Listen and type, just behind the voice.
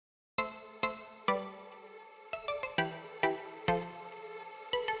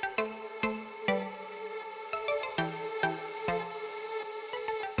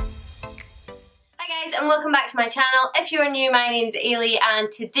and welcome back to my channel. If you're new, my name's Ailey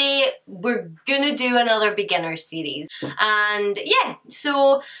and today we're gonna do another beginner series. And yeah,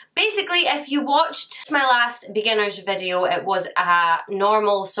 so basically if you watched my last beginners video, it was a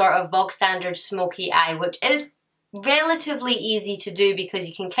normal sort of bog standard smoky eye, which is relatively easy to do because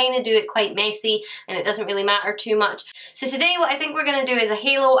you can kind of do it quite messy and it doesn't really matter too much. So today what I think we're going to do is a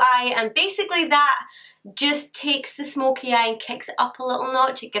halo eye, and basically that just takes the smoky eye and kicks it up a little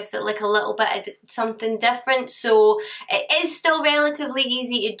notch. It gives it like a little bit of something different. So it is still relatively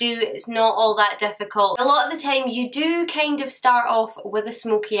easy to do. It's not all that difficult. A lot of the time you do kind of start off with a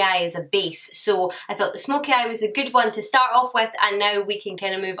smoky eye as a base. So I thought the smoky eye was a good one to start off with, and now we can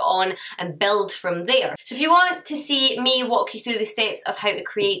kind of move on and build from there. So if you want to see me walk you through the steps of how to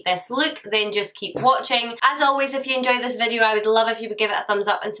create this look, then just keep watching. As always, if you enjoyed this video, I would love if you would give it a thumbs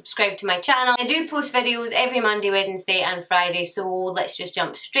up and subscribe to my channel. I do post videos every Monday, Wednesday and Friday, so let's just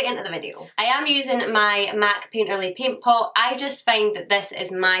jump straight into the video. I am using my MAC Painterly paint pot. I just find that this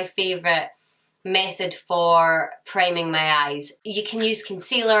is my favourite method for priming my eyes. You can use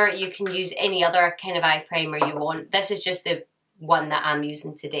concealer, you can use any other kind of eye primer you want. This is just the one that I'm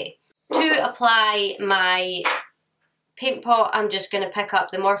using today. To apply my paint pot, I'm just going to pick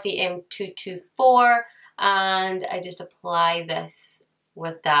up the Morphe M224 and I just apply this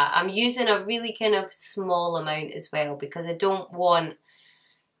with that. I'm using a really kind of small amount as well because I don't want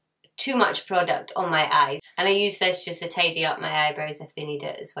too much product on my eyes, and I use this just to tidy up my eyebrows if they need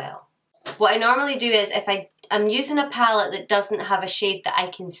it as well. What I normally do is if I'm using a palette that doesn't have a shade that I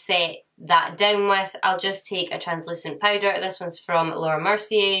can set that down with, I'll just take a translucent powder. This one's from Laura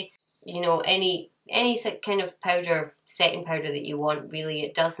Mercier. You know, any kind of powder, setting powder that you want, really.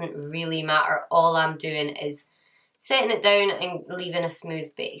 It doesn't really matter. All I'm doing is setting it down and leaving a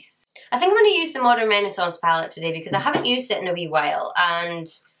smooth base. I think I'm going to use the Modern Renaissance palette today because I haven't used it in a wee while and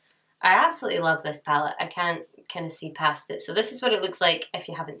I absolutely love this palette. I can't kind of see past it. So this is what it looks like if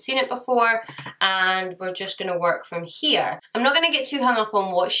you haven't seen it before, and we're just going to work from here. I'm not going to get too hung up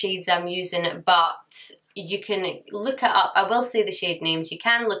on what shades I'm using, but you can look it up. I will say the shade names. You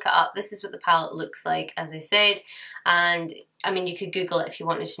can look it up. This is what the palette looks like, as I said, and I mean you could Google it if you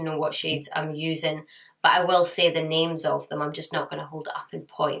wanted to know what shades I'm using. But I will say the names of them. I'm just not going to hold it up in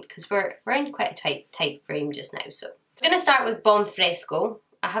point because we're in quite a tight frame just now. So I'm going to start with Bomb Fresco.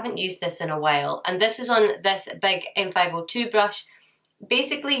 I haven't used this in a while, and this is on this big M502 brush.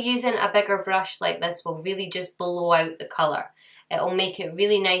 Basically using a bigger brush like this will really just blow out the colour. It'll make it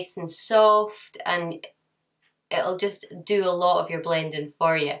really nice and soft, and it'll just do a lot of your blending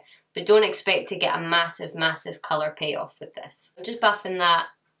for you. But don't expect to get a massive colour payoff with this. I'm just buffing that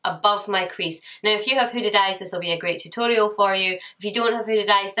above my crease. Now if you have hooded eyes, this will be a great tutorial for you. If you don't have hooded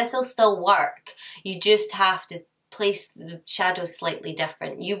eyes, this will still work. You just have to place the shadows slightly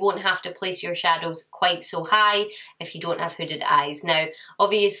different. You won't have to place your shadows quite so high if you don't have hooded eyes. Now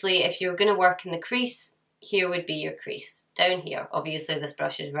obviously if you're going to work in the crease, here would be your crease. Down here, obviously this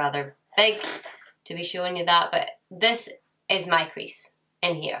brush is rather big to be showing you that, but this is my crease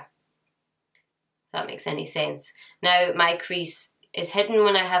in here. If that makes any sense. Now my crease is hidden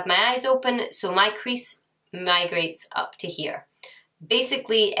when I have my eyes open, so my crease migrates up to here.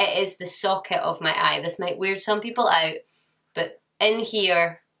 Basically, it is the socket of my eye. This might weird some people out, but in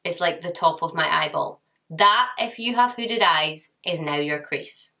here is like the top of my eyeball. That, if you have hooded eyes, is now your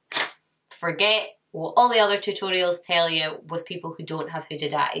crease. Forget what all the other tutorials tell you with people who don't have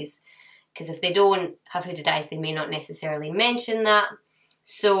hooded eyes, because if they don't have hooded eyes, they may not necessarily mention that.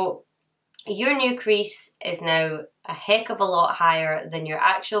 So your new crease is now a heck of a lot higher than your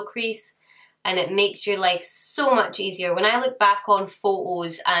actual crease, and it makes your life so much easier. When I look back on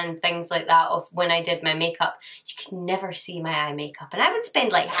photos and things like that of when I did my makeup, you could never see my eye makeup, and I would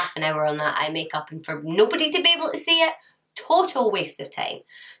spend like half an hour on that eye makeup, and for nobody to be able to see it, total waste of time.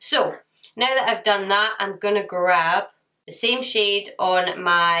 So now that I've done that, I'm going to grab the same shade on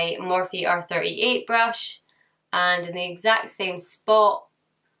my Morphe R38 brush, and in the exact same spot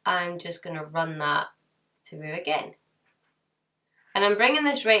I'm just going to run that through again. And I'm bringing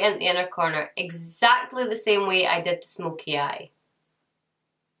this right into the inner corner, exactly the same way I did the smoky eye.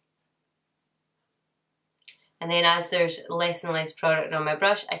 And then as there's less and less product on my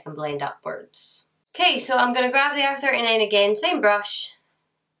brush, I can blend upwards. Okay, so I'm going to grab the R39 again, same brush.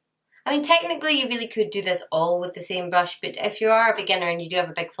 I mean, technically you really could do this all with the same brush, but if you are a beginner and you do have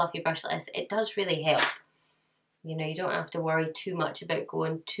a big fluffy brush like this, it does really help. You know, you don't have to worry too much about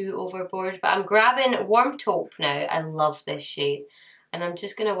going too overboard. But I'm grabbing Warm Taupe now. I love this shade. And I'm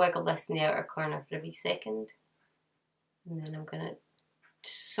just going to wiggle this in the outer corner for a wee second. And then I'm going to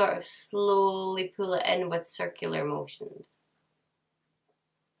sort of slowly pull it in with circular motions.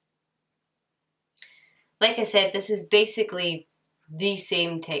 Like I said, this is basically the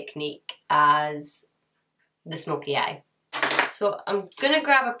same technique as the smoky eye. So I'm gonna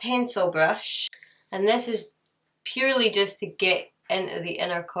grab a pencil brush, and this is purely just to get into the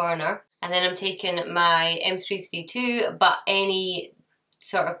inner corner. And then I'm taking my M332, but any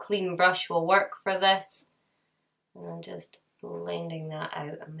sort of clean brush will work for this. And I'm just blending that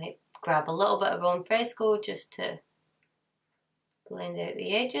out. I might grab a little bit of Bone Fresco just to blend out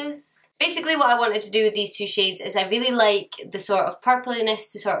the edges. Basically what I wanted to do with these two shades is I really like the sort of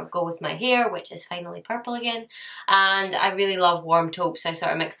purpliness to sort of go with my hair, which is finally purple again. And I really love warm taupes, so I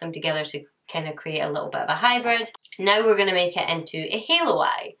sort of mix them together to kind of create a little bit of a hybrid. Now we're going to make it into a halo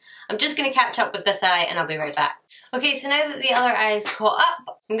eye. I'm just going to catch up with this eye and I'll be right back. Okay, so now that the other eye is caught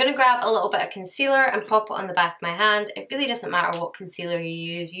up, I'm going to grab a little bit of concealer and pop it on the back of my hand. It really doesn't matter what concealer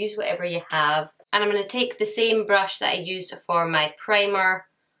you use whatever you have. And I'm going to take the same brush that I used for my primer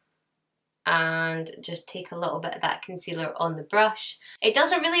and just take a little bit of that concealer on the brush. It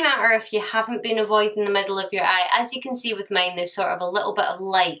doesn't really matter if you haven't been avoiding the middle of your eye. As you can see with mine, there's sort of a little bit of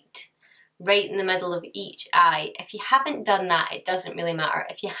light right in the middle of each eye. If you haven't done that, it doesn't really matter.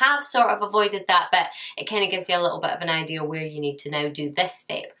 If you have sort of avoided that bit, it kind of gives you a little bit of an idea where you need to now do this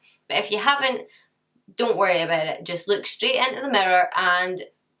step. But if you haven't, don't worry about it. Just look straight into the mirror and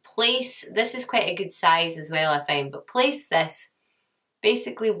place, this is quite a good size as well I find, but place this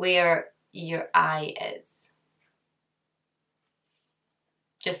basically where your eye is.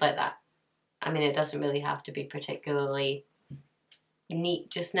 Just like that. I mean, it doesn't really have to be particularly neat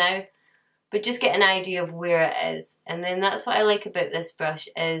just now, but just get an idea of where it is. And then that's what I like about this brush,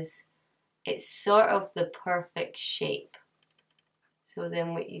 is it's sort of the perfect shape. So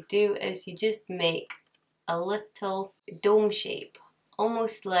then what you do is you just make a little dome shape,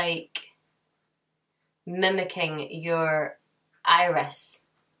 almost like mimicking your iris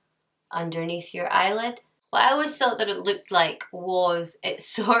underneath your eyelid. What I always thought that it looked like was, it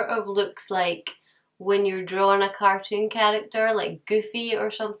sort of looks like when you're drawing a cartoon character, like Goofy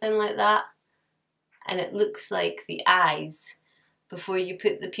or something like that. And it looks like the eyes before you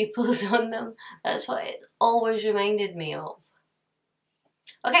put the pupils on them. That's what it always reminded me of.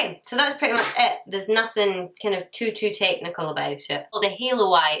 Okay, so that's pretty much it. There's nothing kind of too technical about it. Well, the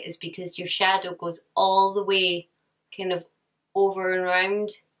halo eye is because your shadow goes all the way kind of over and round.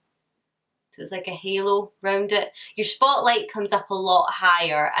 So it's like a halo round it. Your spotlight comes up a lot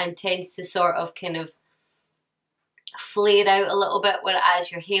higher and tends to sort of kind of flare out a little bit,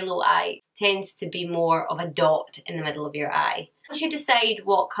 whereas your halo eye tends to be more of a dot in the middle of your eye. Once you decide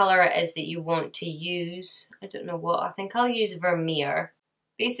what colour it is that you want to use, I don't know what, I think I'll use Vermeer.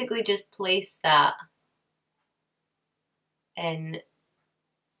 Basically just place that in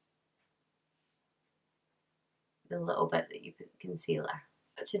the little bit that you put concealer.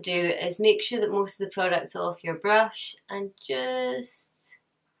 What to do is make sure that most of the product's off your brush and just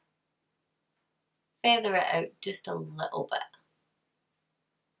feather it out just a little bit.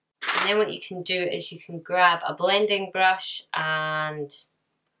 And then what you can do is you can grab a blending brush and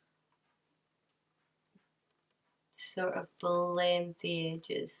sort of blend the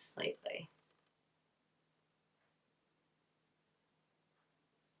edges slightly.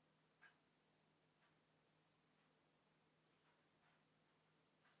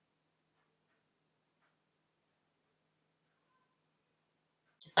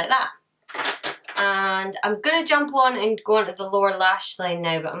 Just like that. And I'm going to jump on and go onto the lower lash line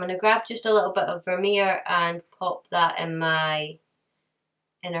now, but I'm going to grab just a little bit of Vermeer and pop that in my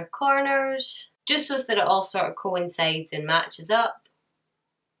inner corners, just so that it all sort of coincides and matches up.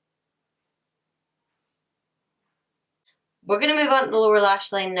 We're going to move on to the lower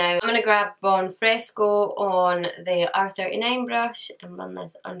lash line now. I'm going to grab Bone Fresco on the R39 brush and run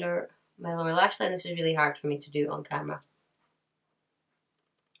this under my lower lash line. This is really hard for me to do on camera.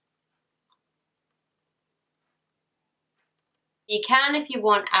 You can, if you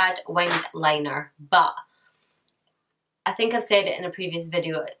want, add winged liner, but I think I've said it in a previous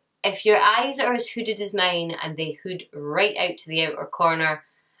video, if your eyes are as hooded as mine and they hood right out to the outer corner,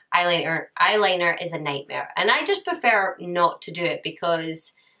 eyeliner is a nightmare. And I just prefer not to do it,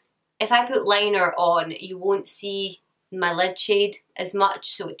 because if I put liner on, you won't see my lid shade as much,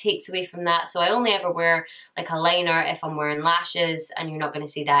 so it takes away from that. So I only ever wear like a liner if I'm wearing lashes, and you're not going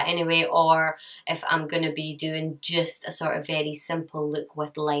to see that anyway, or if I'm going to be doing just a sort of very simple look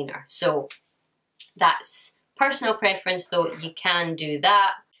with liner. So that's personal preference though, you can do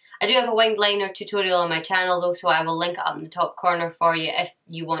that. I do have a winged liner tutorial on my channel though, so I will link it up in the top corner for you if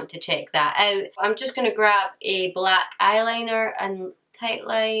you want to check that out. I'm just going to grab a black eyeliner and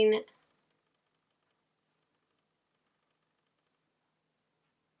tightline.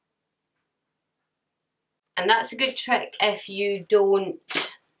 And that's a good trick if you don't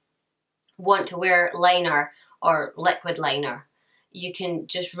want to wear liner or liquid liner. You can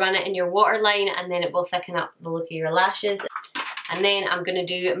just run it in your waterline and then it will thicken up the look of your lashes. And then I'm going to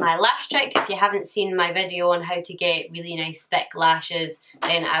do my lash trick. If you haven't seen my video on how to get really nice thick lashes,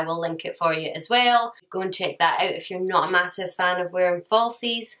 then I will link it for you as well. Go and check that out if you're not a massive fan of wearing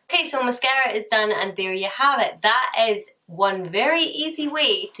falsies. Okay, so mascara is done and there you have it. That is one very easy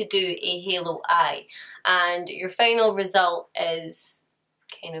way to do a halo eye. And your final result is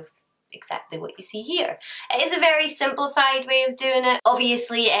kind of exactly what you see here. It is a very simplified way of doing it.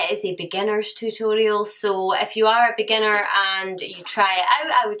 Obviously it is a beginner's tutorial, so if you are a beginner and you try it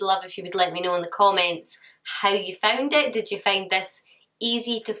out, I would love if you would let me know in the comments how you found it. Did you find this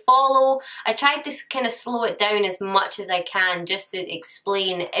easy to follow? I tried to kind of slow it down as much as I can just to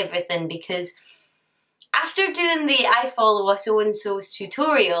explain everything, because after doing the I follow a so-and-so's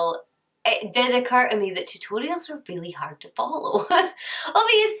tutorial, it did occur to me that tutorials are really hard to follow.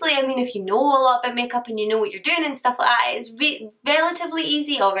 Obviously, I mean, if you know a lot about makeup and you know what you're doing and stuff like that, it's relatively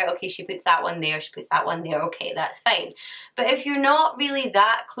easy. All right, okay, she puts that one there, she puts that one there, okay, that's fine. But if you're not really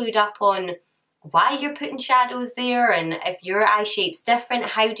that clued up on why you're putting shadows there and if your eye shape's different,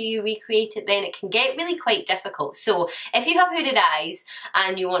 how do you recreate it, then it can get really quite difficult. So if you have hooded eyes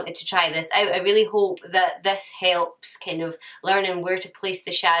and you wanted to try this out, I really hope that this helps kind of learning where to place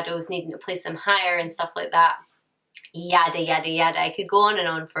the shadows, needing to place them higher and stuff like that. Yada yada yada. I could go on and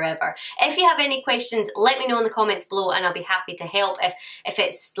on forever. If you have any questions, let me know in the comments below and I'll be happy to help. If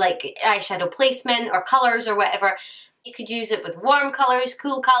it's like eyeshadow placement or colours or whatever. You could use it with warm colours,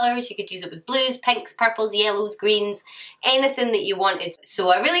 cool colours, you could use it with blues, pinks, purples, yellows, greens, anything that you wanted.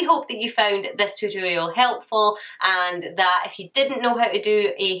 So I really hope that you found this tutorial helpful and that if you didn't know how to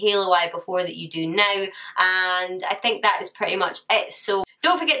do a halo eye before, that you do now. And I think that is pretty much it. So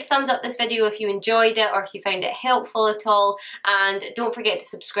don't forget to thumbs up this video if you enjoyed it or if you found it helpful at all. And don't forget to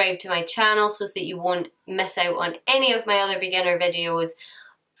subscribe to my channel so that you won't miss out on any of my other beginner videos.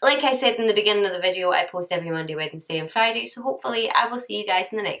 Like I said in the beginning of the video, I post every Monday, Wednesday and Friday, so hopefully I will see you guys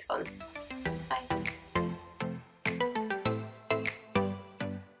in the next one.